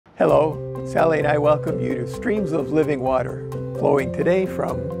Hello, Sally and I welcome you to Streams of Living Water, flowing today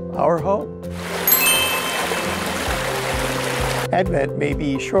from our home. Advent may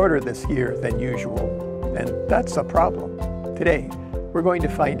be shorter this year than usual, and that's a problem. Today, we're going to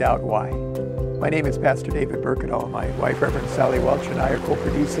find out why. My name is Pastor David Berkedal. My wife, Reverend Sally Welch, and I are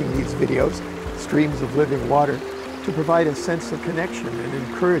co-producing these videos, Streams of Living Water, to provide a sense of connection and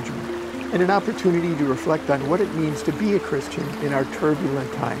encouragement, and an opportunity to reflect on what it means to be a Christian in our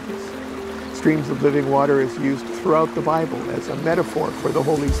turbulent times. Streams of Living Water is used throughout the Bible as a metaphor for the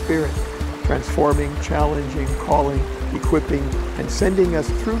Holy Spirit, transforming, challenging, calling, equipping, and sending us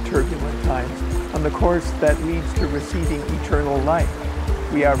through turbulent times on the course that leads to receiving eternal life.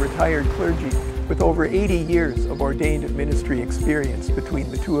 We are retired clergy with over 80 years of ordained ministry experience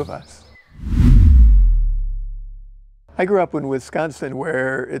between the two of us. I grew up in Wisconsin,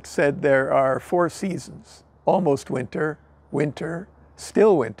 where it said there are 4 seasons: almost winter, winter,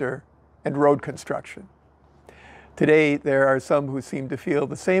 still winter, and road construction. Today, there are some who seem to feel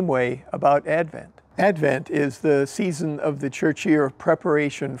the same way about Advent. Advent is the season of the church year of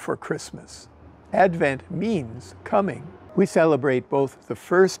preparation for Christmas. Advent means coming. We celebrate both the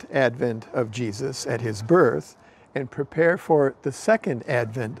first advent of Jesus at his birth and prepare for the second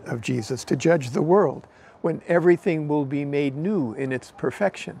advent of Jesus to judge the world, when everything will be made new in its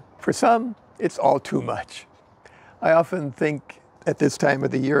perfection. For some, it's all too much. I often think at this time of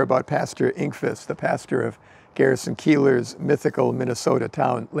the year about Pastor Inkfist, the pastor of Garrison Keillor's mythical Minnesota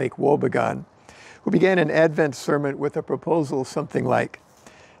town, Lake Wobegon, who began an Advent sermon with a proposal something like,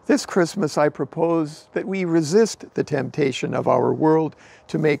 "This Christmas I propose that we resist the temptation of our world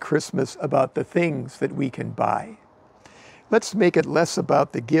to make Christmas about the things that we can buy. Let's make it less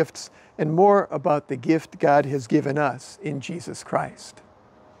about the gifts and more about the gift God has given us in Jesus Christ."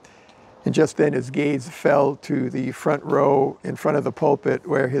 And just then his gaze fell to the front row in front of the pulpit,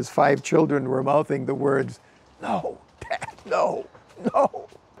 where his 5 children were mouthing the words, "No, Dad, no, no."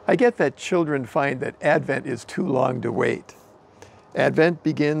 I get that children find that Advent is too long to wait. Advent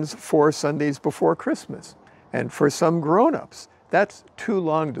begins 4 Sundays before Christmas, and for some grown-ups, that's too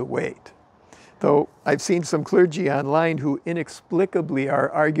long to wait. Though I've seen some clergy online who inexplicably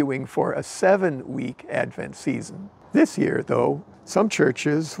are arguing for a 7-week Advent season. This year, though, some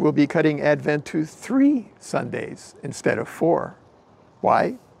churches will be cutting Advent to 3 Sundays instead of 4.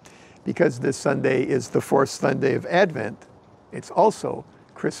 Why? Because this Sunday is the 4th Sunday of Advent. It's also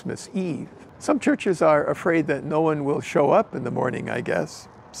Christmas Eve. Some churches are afraid that no one will show up in the morning, I guess.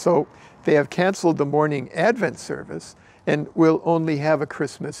 So they have canceled the morning Advent service and will only have a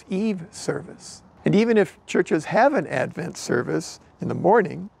Christmas Eve service. And even if churches have an Advent service in the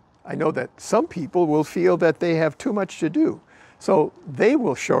morning, I know that some people will feel that they have too much to do, so they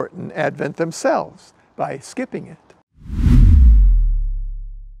will shorten Advent themselves by skipping it.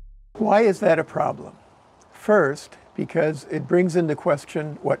 Why is that a problem? First, because it brings into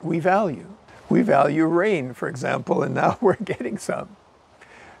question what we value. We value rain, for example, and now we're getting some.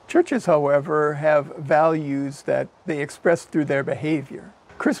 Churches, however, have values that they express through their behavior.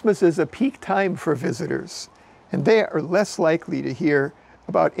 Christmas is a peak time for visitors, and they are less likely to hear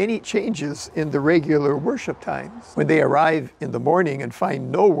about any changes in the regular worship times. When they arrive in the morning and find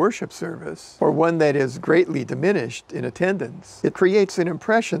no worship service, or one that is greatly diminished in attendance, it creates an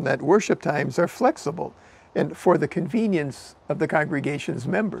impression that worship times are flexible and for the convenience of the congregation's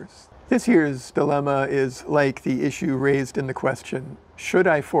members. This year's dilemma is like the issue raised in the question, should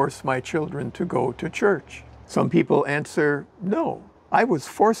I force my children to go to church? Some people answer, no. I was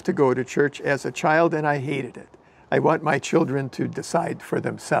forced to go to church as a child and I hated it. I want my children to decide for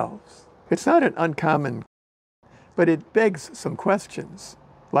themselves. It's not an uncommon, but it begs some questions,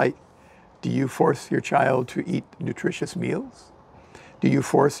 like, do you force your child to eat nutritious meals? Do you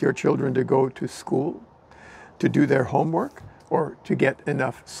force your children to go to school, to do their homework, or to get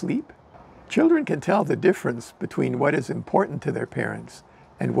enough sleep? Children can tell the difference between what is important to their parents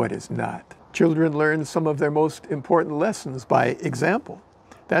and what is not. Children learn some of their most important lessons by example.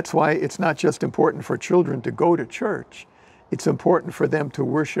 That's why it's not just important for children to go to church, it's important for them to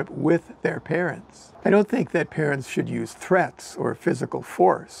worship with their parents. I don't think that parents should use threats or physical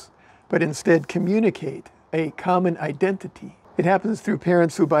force, but instead communicate a common identity. It happens through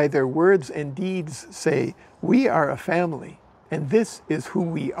parents who by their words and deeds say, we are a family, and this is who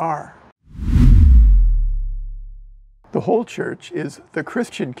we are. The whole church is the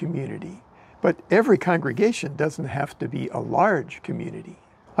Christian community, but every congregation doesn't have to be a large community.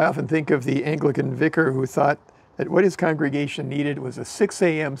 I often think of the Anglican vicar who thought that what his congregation needed was a 6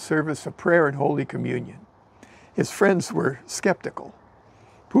 a.m. service of prayer and Holy Communion. His friends were skeptical.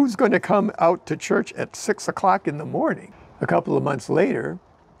 Who's going to come out to church at 6 o'clock in the morning? A couple of months later,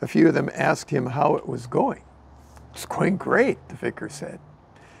 A few of them asked him how it was going. "It's going great," the vicar said.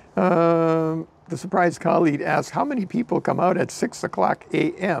 The surprised colleague asked, "How many people come out at 6 o'clock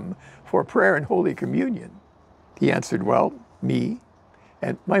a.m. for prayer and Holy Communion?" He answered, "Well, me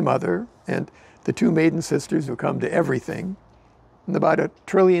and my mother and the 2 maiden sisters who come to everything, and about 1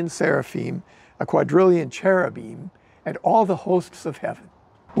 trillion seraphim, 1 quadrillion cherubim, and all the hosts of heaven."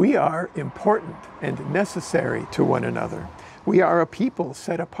 We are important and necessary to one another. We are a people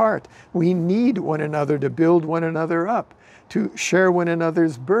set apart. We need one another to build one another up, to share one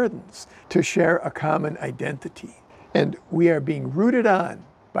another's burdens, to share a common identity. And we are being rooted on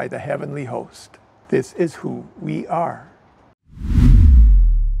by the heavenly host. This is who we are.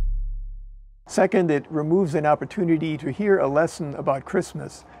 Second, it removes an opportunity to hear a lesson about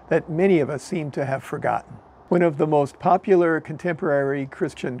Christmas that many of us seem to have forgotten. One of the most popular contemporary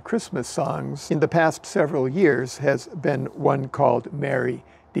Christian Christmas songs in the past several years has been one called "Mary,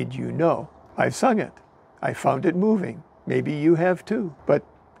 Did You Know?" I've sung it. I found it moving. Maybe you have too. But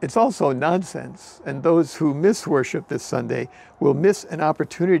it's also nonsense, and those who miss worship this Sunday will miss an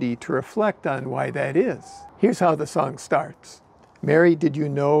opportunity to reflect on why that is. Here's how the song starts. "Mary, did you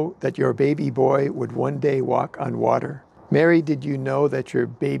know that your baby boy would one day walk on water? Mary, did you know that your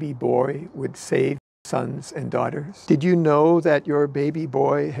baby boy would save sons and daughters? Did you know that your baby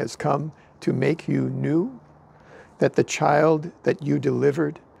boy has come to make you new? That the child that you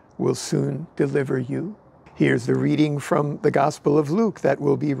delivered will soon deliver you?" Here's the reading from the Gospel of Luke that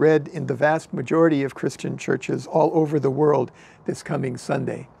will be read in the vast majority of Christian churches all over the world this coming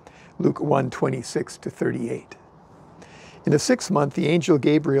Sunday. Luke 1:26-38. In the 6th month, the angel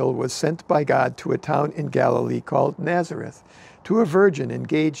Gabriel was sent by God to a town in Galilee called Nazareth, to a virgin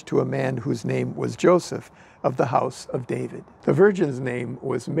engaged to a man whose name was Joseph, of the house of David. The virgin's name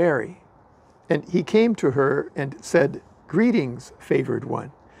was Mary. And he came to her and said, "Greetings, favored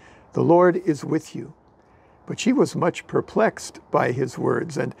one. The Lord is with you." But she was much perplexed by his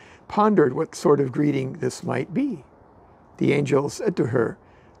words and pondered what sort of greeting this might be. The angel said to her,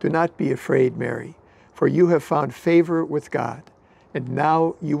 "Do not be afraid, Mary, for you have found favor with God. And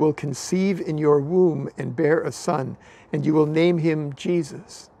now you will conceive in your womb and bear a son, and you will name him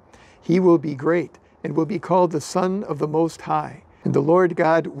Jesus. He will be great and will be called the Son of the Most High. And the Lord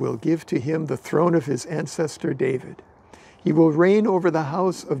God will give to him the throne of his ancestor David. He will reign over the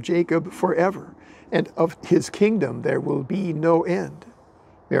house of Jacob forever, and of his kingdom there will be no end."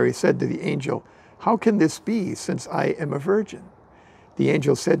 Mary said to the angel, "How can this be, since I am a virgin?" The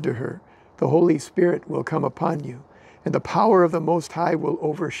angel said to her, "The Holy Spirit will come upon you, and the power of the Most High will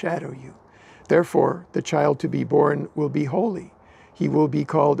overshadow you. Therefore, the child to be born will be holy. He will be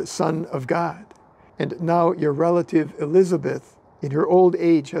called Son of God. And now your relative Elizabeth, in her old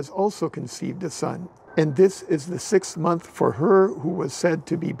age, has also conceived a son. And this is the 6th month for her who was said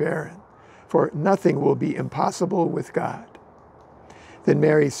to be barren. For nothing will be impossible with God." Then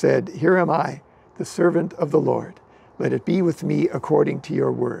Mary said, "Here am I, the servant of the Lord. Let it be with me according to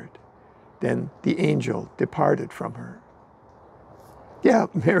your word." Then the angel departed from her. Yeah,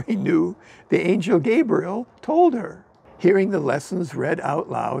 Mary knew. The angel Gabriel told her. Hearing the lessons read out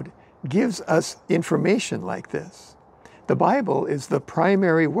loud gives us information like this. The Bible is the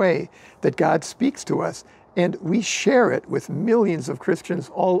primary way that God speaks to us, and we share it with millions of Christians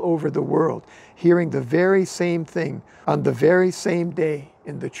all over the world, hearing the very same thing on the very same day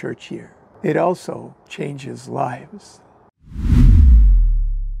in the church year. It also changes lives.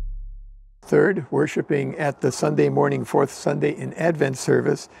 Third, worshiping at the Sunday morning 4th Sunday in Advent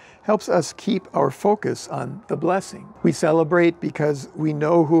service helps us keep our focus on the blessing. We celebrate because we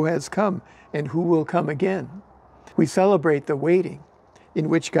know who has come and who will come again. We celebrate the waiting, in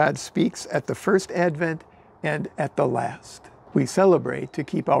which God speaks at the first Advent and at the last. We celebrate to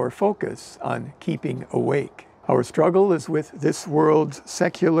keep our focus on keeping awake. Our struggle is with this world's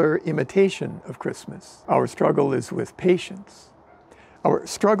secular imitation of Christmas. Our struggle is with patience. Our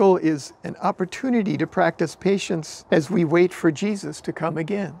struggle is an opportunity to practice patience as we wait for Jesus to come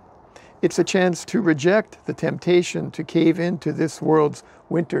again. It's a chance to reject the temptation to cave into this world's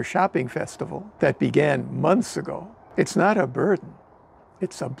winter shopping festival that began months ago. It's not a burden,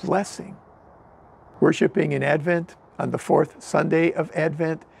 it's a blessing. Worshiping in Advent on the 4th Sunday of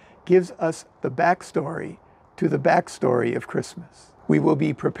Advent gives us the backstory to the backstory of Christmas. We will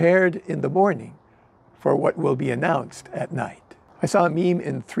be prepared in the morning for what will be announced at night. I saw a meme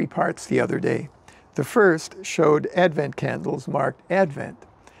in 3 parts the other day. The first showed Advent candles marked Advent.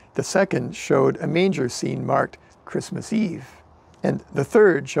 The second showed a manger scene marked Christmas Eve. And the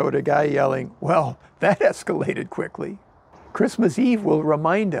third showed a guy yelling, "Well, that escalated quickly." Christmas Eve will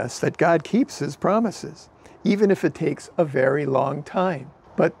remind us that God keeps his promises, even if it takes a very long time.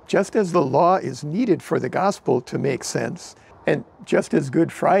 But just as the law is needed for the gospel to make sense, and just as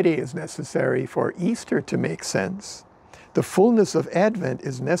Good Friday is necessary for Easter to make sense, the fullness of Advent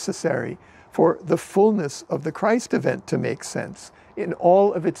is necessary for the fullness of the Christ event to make sense in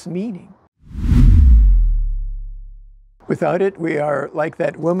all of its meaning. Without it, we are like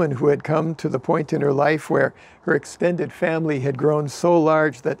that woman who had come to the point in her life where her extended family had grown so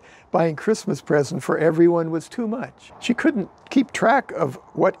large that buying Christmas presents for everyone was too much. She couldn't keep track of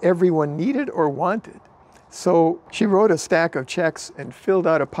what everyone needed or wanted. So she wrote a stack of checks and filled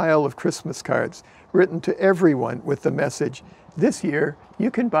out a pile of Christmas cards written to everyone with the message, "This year,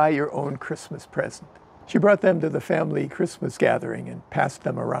 you can buy your own Christmas present." She brought them to the family Christmas gathering and passed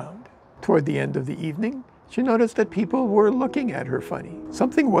them around. Toward the end of the evening, she noticed that people were looking at her funny.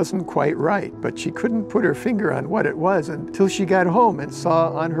 Something wasn't quite right, but she couldn't put her finger on what it was until she got home and saw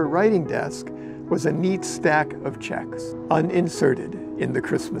on her writing desk was a neat stack of checks, uninserted in the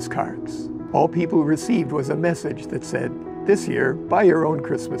Christmas cards. All people received was a message that said, "This year, buy your own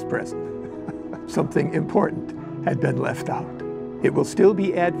Christmas present." Something important had been left out. It will still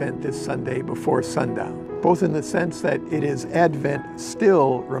be Advent this Sunday before sundown, both in the sense that it is Advent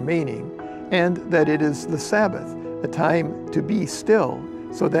still remaining, and that it is the Sabbath, a time to be still,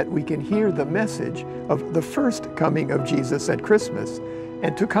 so that we can hear the message of the first coming of Jesus at Christmas,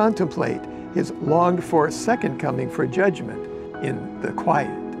 and to contemplate his longed-for second coming for judgment in the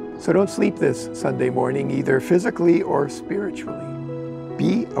quiet. So don't sleep this Sunday morning, either physically or spiritually.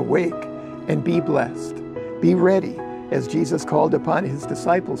 Be awake and be blessed. Be ready, as Jesus called upon his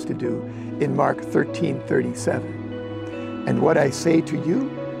disciples to do in Mark 13:37. "And what I say to you,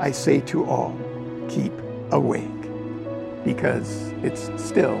 I say to all, keep awake," because it's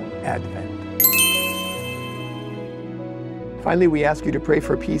still Advent. Finally, we ask you to pray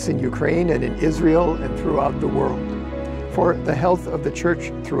for peace in Ukraine and in Israel and throughout the world, for the health of the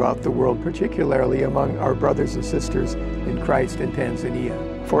church throughout the world, particularly among our brothers and sisters in Christ in Tanzania,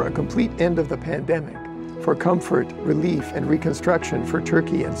 for a complete end of the pandemic, for comfort, relief, and reconstruction for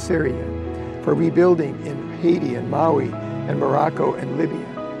Turkey and Syria, for rebuilding in Haiti and Maui and Morocco and Libya,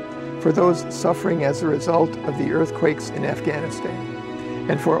 for those suffering as a result of the earthquakes in Afghanistan,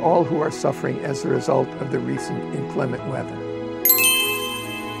 and for all who are suffering as a result of the recent inclement weather.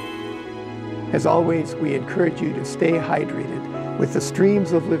 As always, we encourage you to stay hydrated with the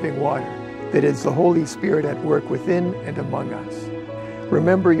streams of living water that is the Holy Spirit at work within and among us.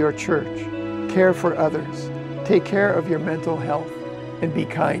 Remember your church, care for others, take care of your mental health, and be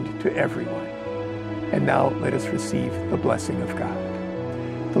kind to everyone. And now let us receive the blessing of God.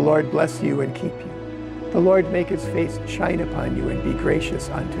 The Lord bless you and keep you. The Lord make his face shine upon you and be gracious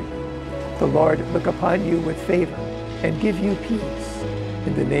unto you. The Lord look upon you with favor and give you peace.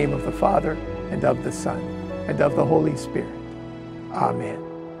 In the name of the Father, and of the Son, and of the Holy Spirit. Amen.